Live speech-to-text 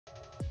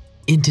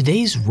In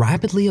today's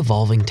rapidly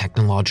evolving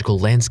technological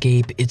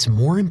landscape, it's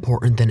more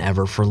important than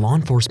ever for law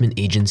enforcement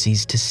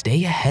agencies to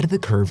stay ahead of the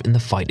curve in the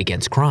fight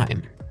against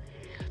crime.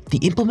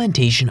 The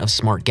implementation of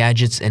smart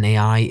gadgets and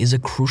AI is a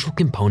crucial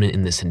component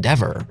in this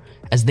endeavor,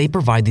 as they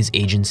provide these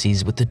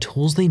agencies with the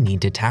tools they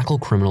need to tackle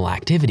criminal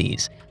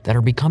activities that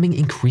are becoming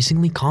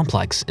increasingly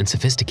complex and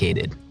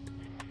sophisticated.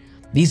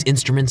 These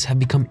instruments have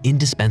become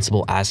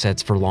indispensable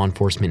assets for law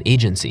enforcement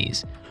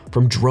agencies,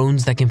 from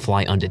drones that can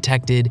fly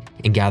undetected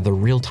and gather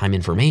real-time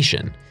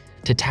information,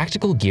 to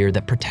tactical gear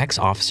that protects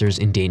officers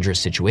in dangerous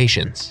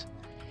situations.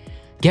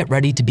 Get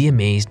ready to be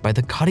amazed by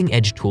the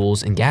cutting-edge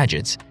tools and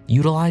gadgets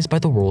utilized by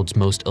the world's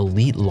most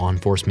elite law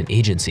enforcement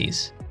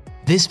agencies.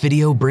 This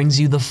video brings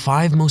you the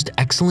 5 most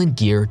excellent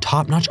gear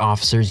top-notch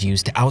officers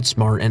use to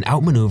outsmart and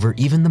outmaneuver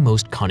even the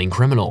most cunning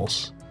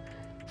criminals.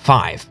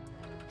 5.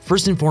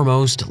 First and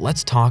foremost,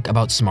 let's talk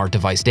about smart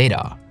device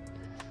data.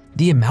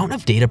 The amount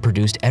of data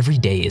produced every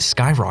day is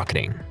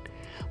skyrocketing.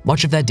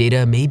 Much of that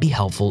data may be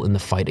helpful in the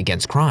fight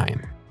against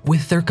crime.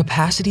 With their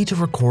capacity to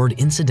record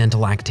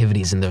incidental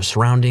activities in their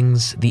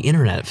surroundings, the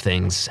Internet of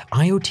Things,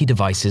 IoT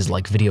devices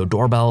like video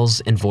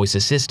doorbells and voice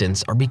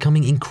assistants are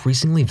becoming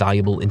increasingly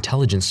valuable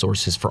intelligence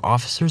sources for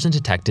officers and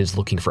detectives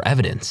looking for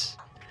evidence.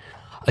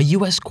 A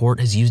US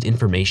court has used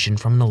information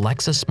from an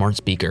Alexa smart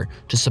speaker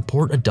to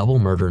support a double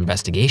murder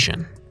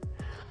investigation.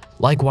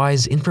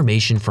 Likewise,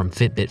 information from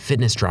Fitbit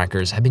fitness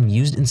trackers have been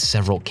used in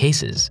several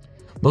cases,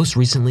 most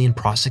recently in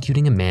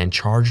prosecuting a man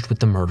charged with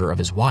the murder of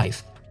his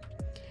wife.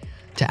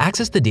 To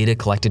access the data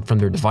collected from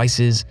their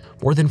devices,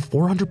 more than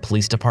 400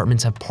 police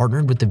departments have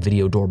partnered with the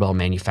video doorbell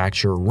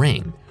manufacturer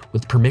Ring,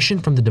 with permission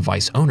from the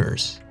device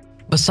owners.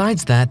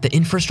 Besides that, the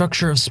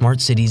infrastructure of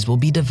smart cities will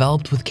be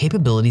developed with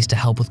capabilities to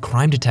help with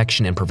crime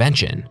detection and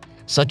prevention,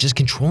 such as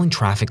controlling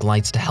traffic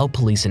lights to help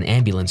police and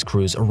ambulance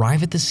crews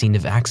arrive at the scene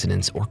of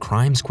accidents or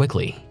crimes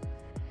quickly.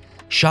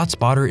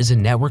 ShotSpotter is a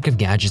network of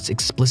gadgets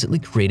explicitly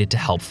created to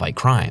help fight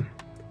crime.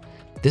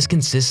 This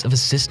consists of a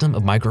system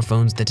of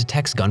microphones that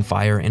detects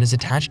gunfire and is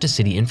attached to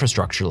city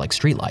infrastructure like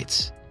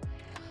streetlights.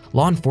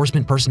 Law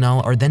enforcement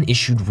personnel are then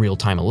issued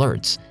real-time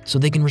alerts so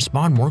they can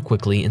respond more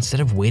quickly instead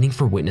of waiting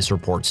for witness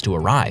reports to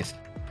arrive.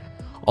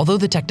 Although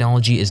the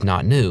technology is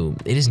not new,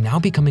 it is now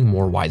becoming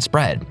more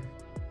widespread.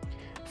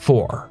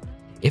 4.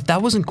 If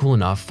that wasn't cool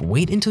enough,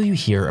 wait until you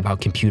hear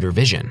about computer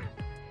vision.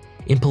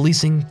 In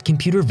policing,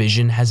 computer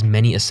vision has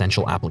many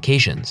essential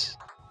applications.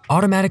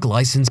 Automatic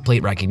license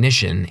plate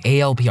recognition,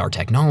 ALPR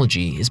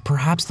technology, is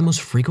perhaps the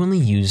most frequently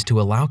used to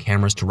allow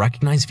cameras to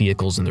recognize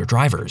vehicles and their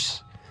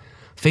drivers.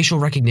 Facial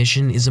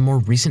recognition is a more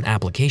recent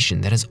application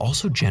that has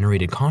also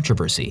generated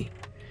controversy.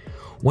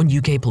 One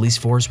UK police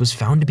force was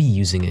found to be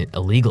using it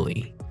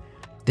illegally.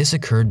 This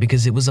occurred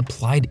because it was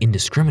applied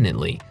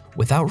indiscriminately,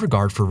 without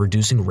regard for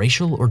reducing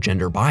racial or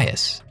gender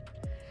bias.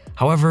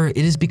 However, it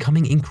is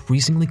becoming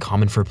increasingly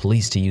common for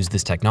police to use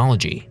this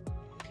technology.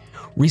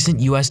 Recent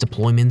US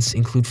deployments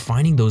include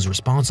finding those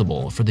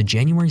responsible for the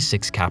January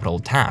 6 Capitol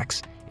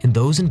attacks and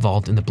those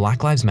involved in the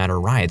Black Lives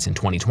Matter riots in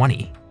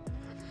 2020.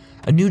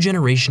 A new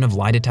generation of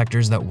lie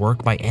detectors that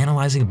work by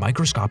analyzing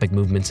microscopic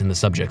movements in the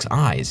subject's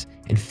eyes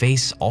and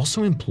face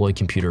also employ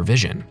computer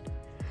vision.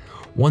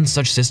 One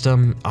such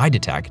system,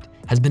 iDetect,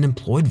 has been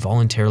employed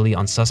voluntarily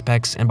on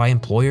suspects and by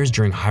employers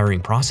during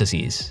hiring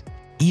processes.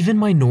 Even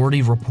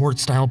Minority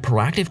Report-style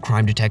proactive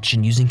crime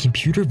detection using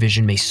computer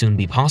vision may soon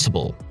be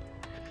possible.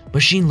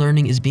 Machine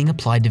learning is being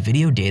applied to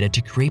video data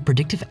to create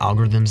predictive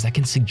algorithms that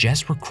can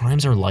suggest where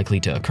crimes are likely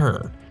to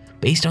occur,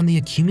 based on the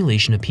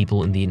accumulation of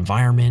people in the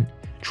environment,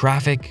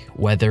 traffic,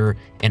 weather,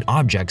 and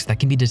objects that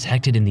can be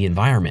detected in the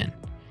environment.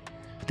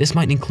 This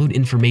might include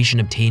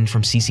information obtained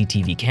from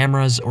CCTV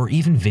cameras or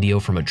even video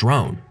from a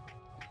drone.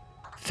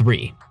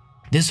 3.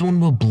 This one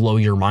will blow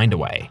your mind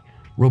away: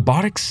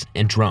 robotics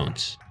and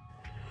drones.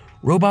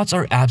 Robots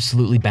are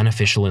absolutely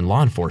beneficial in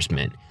law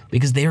enforcement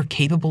because they are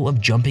capable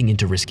of jumping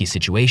into risky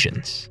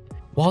situations.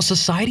 While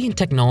society and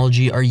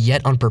technology are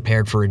yet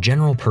unprepared for a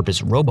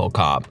general-purpose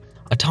RoboCop,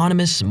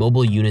 autonomous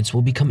mobile units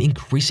will become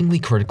increasingly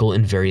critical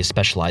in various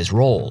specialized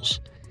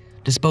roles.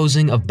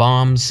 Disposing of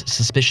bombs,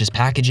 suspicious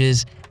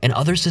packages, and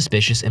other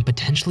suspicious and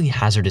potentially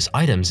hazardous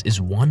items is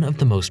one of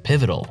the most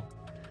pivotal.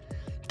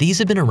 These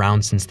have been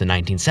around since the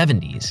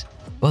 1970s,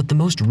 but the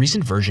most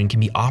recent version can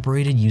be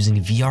operated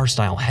using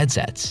VR-style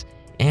headsets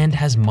and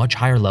has much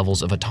higher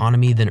levels of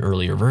autonomy than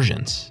earlier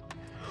versions.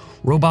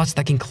 Robots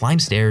that can climb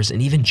stairs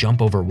and even jump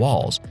over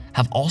walls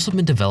have also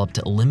been developed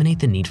to eliminate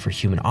the need for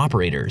human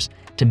operators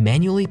to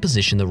manually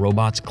position the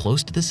robots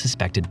close to the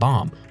suspected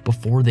bomb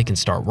before they can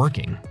start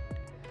working.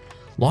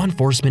 Law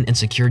enforcement and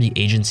security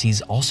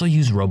agencies also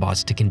use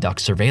robots to conduct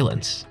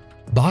surveillance.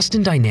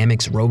 Boston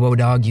Dynamics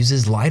RoboDog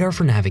uses LIDAR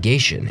for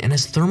navigation and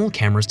has thermal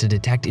cameras to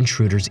detect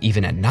intruders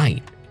even at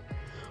night.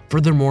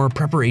 Furthermore,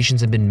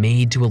 preparations have been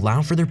made to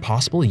allow for their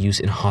possible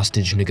use in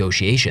hostage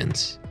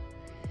negotiations.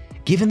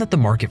 Given that the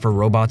market for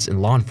robots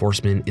in law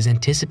enforcement is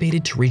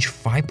anticipated to reach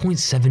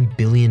 $5.7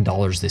 billion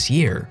this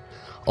year,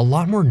 a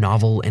lot more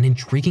novel and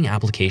intriguing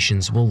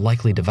applications will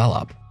likely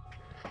develop.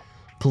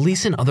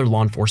 Police and other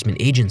law enforcement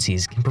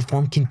agencies can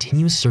perform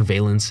continuous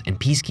surveillance and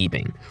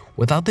peacekeeping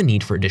without the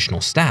need for additional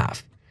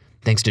staff,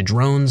 thanks to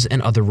drones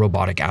and other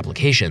robotic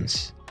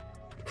applications.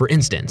 For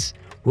instance,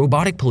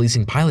 robotic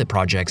policing pilot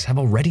projects have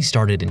already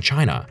started in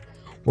China,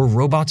 where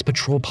robots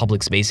patrol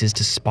public spaces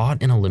to spot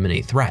and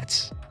eliminate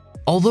threats.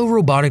 Although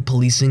robotic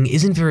policing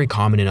isn't very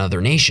common in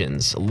other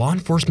nations, law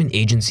enforcement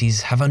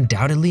agencies have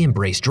undoubtedly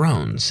embraced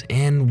drones,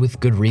 and with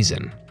good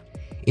reason.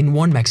 In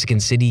one Mexican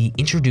city,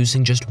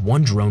 introducing just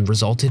one drone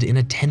resulted in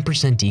a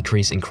 10%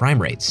 decrease in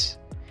crime rates.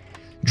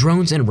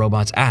 Drones and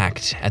robots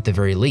act, at the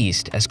very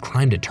least, as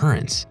crime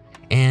deterrents,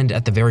 and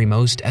at the very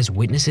most as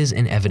witnesses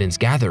and evidence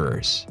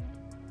gatherers.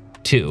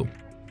 2.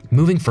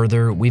 Moving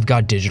further, we've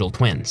got digital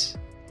twins.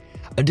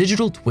 A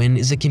digital twin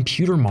is a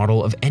computer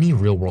model of any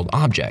real-world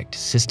object,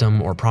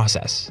 system, or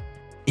process.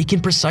 It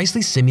can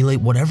precisely simulate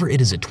whatever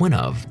it is a twin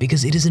of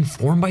because it is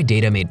informed by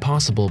data made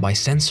possible by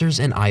sensors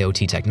and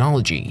IoT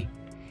technology.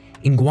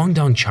 In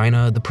Guangdong,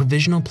 China, the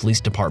Provisional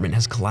Police Department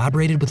has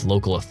collaborated with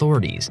local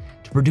authorities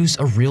to produce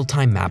a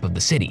real-time map of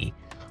the city,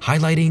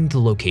 highlighting the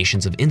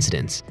locations of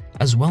incidents,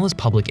 as well as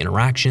public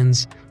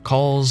interactions,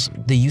 calls,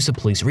 the use of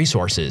police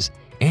resources,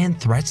 and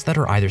threats that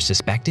are either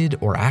suspected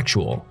or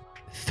actual.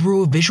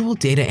 Through a visual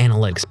data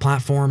analytics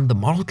platform, the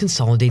model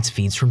consolidates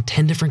feeds from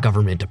 10 different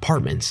government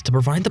departments to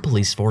provide the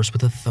police force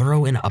with a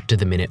thorough and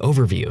up-to-the-minute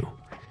overview.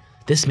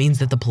 This means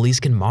that the police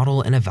can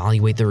model and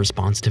evaluate their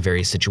response to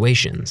various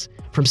situations,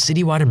 from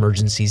citywide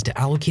emergencies to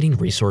allocating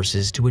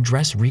resources to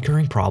address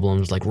recurring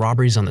problems like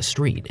robberies on the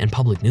street and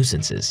public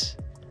nuisances.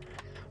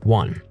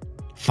 1.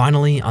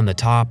 Finally, on the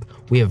top,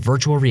 we have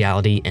virtual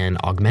reality and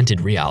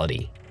augmented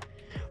reality.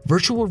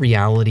 Virtual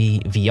reality,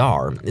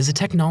 VR, is a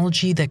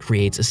technology that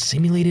creates a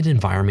simulated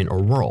environment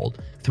or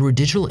world through a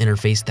digital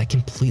interface that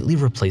completely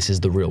replaces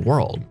the real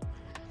world.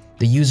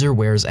 The user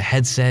wears a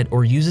headset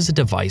or uses a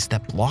device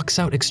that blocks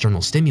out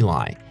external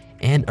stimuli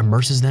and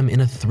immerses them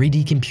in a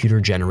 3D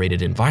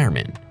computer-generated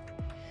environment.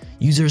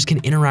 Users can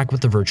interact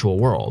with the virtual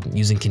world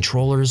using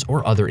controllers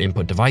or other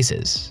input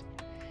devices.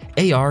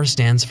 AR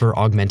stands for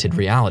augmented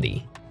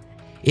reality.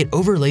 It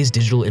overlays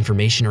digital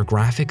information or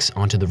graphics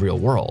onto the real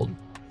world.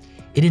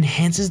 It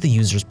enhances the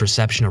user's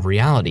perception of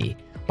reality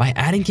by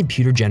adding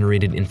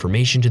computer-generated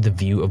information to the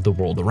view of the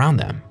world around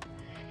them.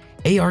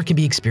 AR can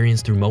be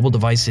experienced through mobile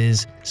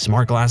devices,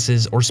 smart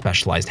glasses, or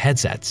specialized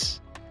headsets.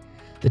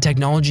 The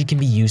technology can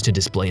be used to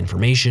display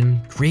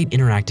information, create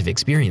interactive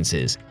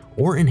experiences,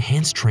 or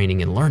enhance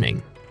training and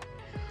learning.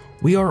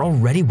 We are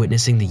already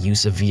witnessing the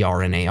use of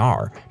VR and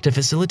AR to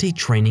facilitate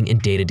training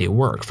and day-to-day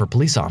work for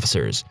police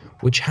officers,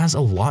 which has a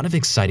lot of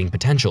exciting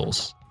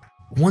potentials.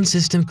 One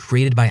system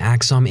created by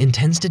Axom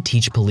intends to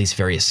teach police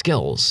various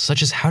skills,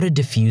 such as how to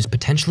defuse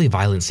potentially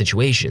violent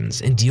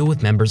situations and deal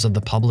with members of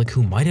the public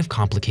who might have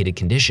complicated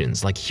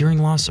conditions like hearing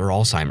loss or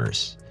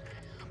Alzheimer's.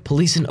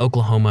 Police in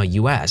Oklahoma,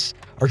 US,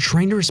 are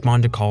trained to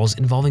respond to calls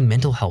involving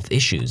mental health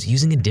issues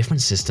using a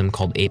different system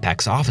called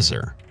Apex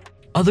Officer.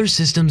 Other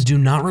systems do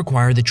not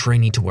require the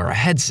trainee to wear a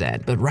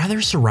headset, but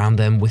rather surround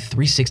them with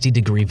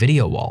 360-degree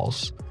video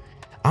walls.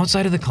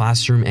 Outside of the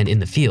classroom and in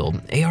the field,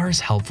 AR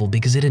is helpful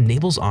because it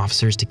enables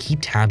officers to keep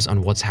tabs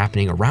on what's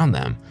happening around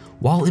them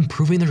while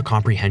improving their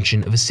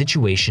comprehension of a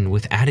situation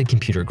with added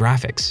computer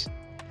graphics.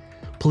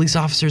 Police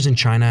officers in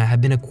China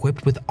have been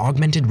equipped with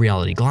augmented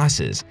reality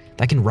glasses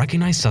that can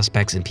recognize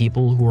suspects and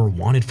people who are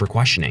wanted for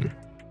questioning.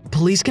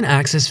 Police can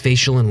access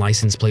facial and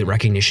license plate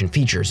recognition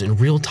features in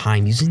real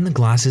time using the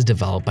glasses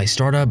developed by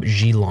startup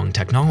Zhilong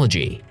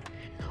Technology.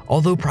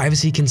 Although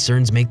privacy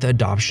concerns make the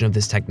adoption of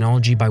this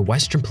technology by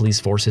Western police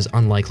forces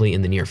unlikely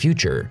in the near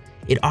future,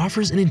 it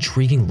offers an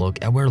intriguing look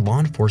at where law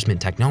enforcement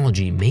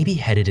technology may be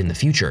headed in the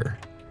future.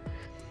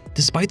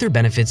 Despite their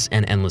benefits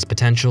and endless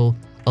potential,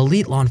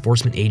 elite law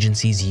enforcement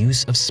agencies'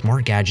 use of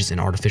smart gadgets and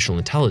artificial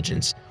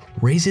intelligence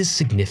raises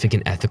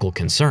significant ethical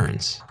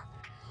concerns.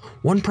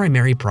 One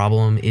primary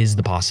problem is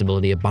the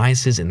possibility of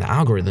biases in the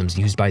algorithms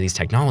used by these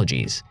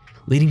technologies,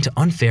 leading to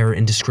unfair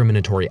and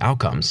discriminatory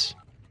outcomes.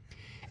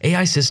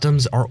 AI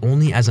systems are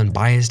only as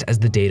unbiased as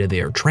the data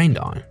they are trained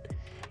on.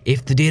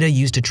 If the data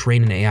used to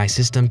train an AI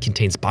system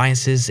contains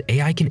biases,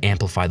 AI can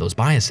amplify those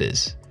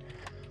biases.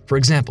 For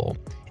example,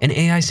 an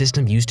AI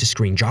system used to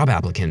screen job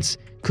applicants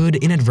could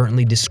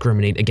inadvertently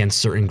discriminate against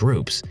certain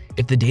groups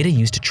if the data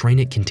used to train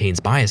it contains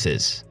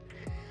biases.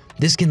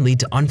 This can lead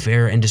to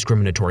unfair and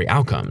discriminatory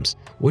outcomes,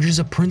 which is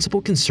a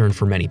principal concern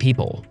for many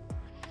people.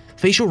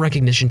 Facial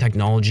recognition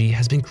technology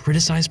has been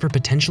criticized for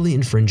potentially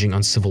infringing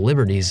on civil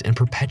liberties and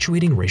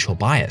perpetuating racial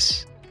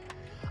bias.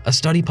 A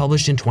study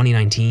published in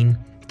 2019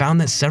 found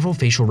that several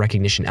facial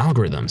recognition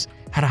algorithms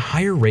had a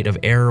higher rate of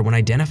error when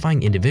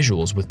identifying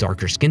individuals with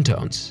darker skin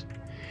tones.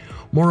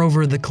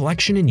 Moreover, the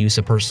collection and use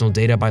of personal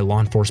data by law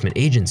enforcement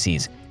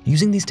agencies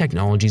using these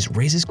technologies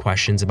raises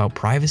questions about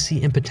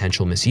privacy and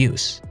potential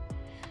misuse.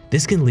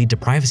 This can lead to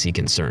privacy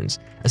concerns,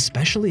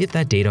 especially if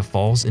that data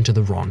falls into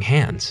the wrong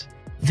hands.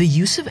 The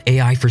use of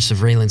AI for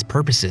surveillance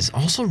purposes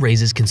also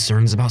raises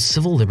concerns about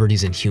civil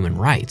liberties and human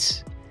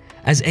rights.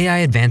 As AI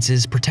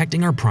advances,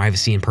 protecting our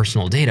privacy and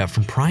personal data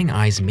from prying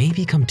eyes may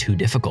become too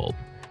difficult.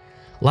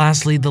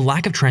 Lastly, the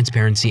lack of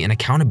transparency and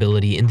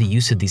accountability in the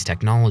use of these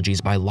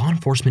technologies by law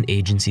enforcement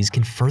agencies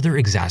can further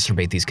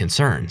exacerbate these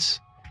concerns.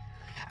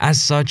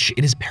 As such,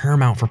 it is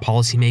paramount for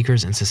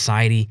policymakers and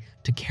society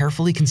to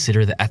carefully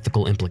consider the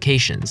ethical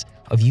implications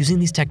of using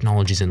these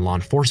technologies in law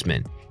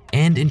enforcement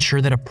and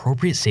ensure that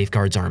appropriate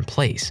safeguards are in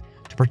place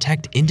to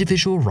protect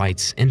individual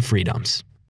rights and freedoms.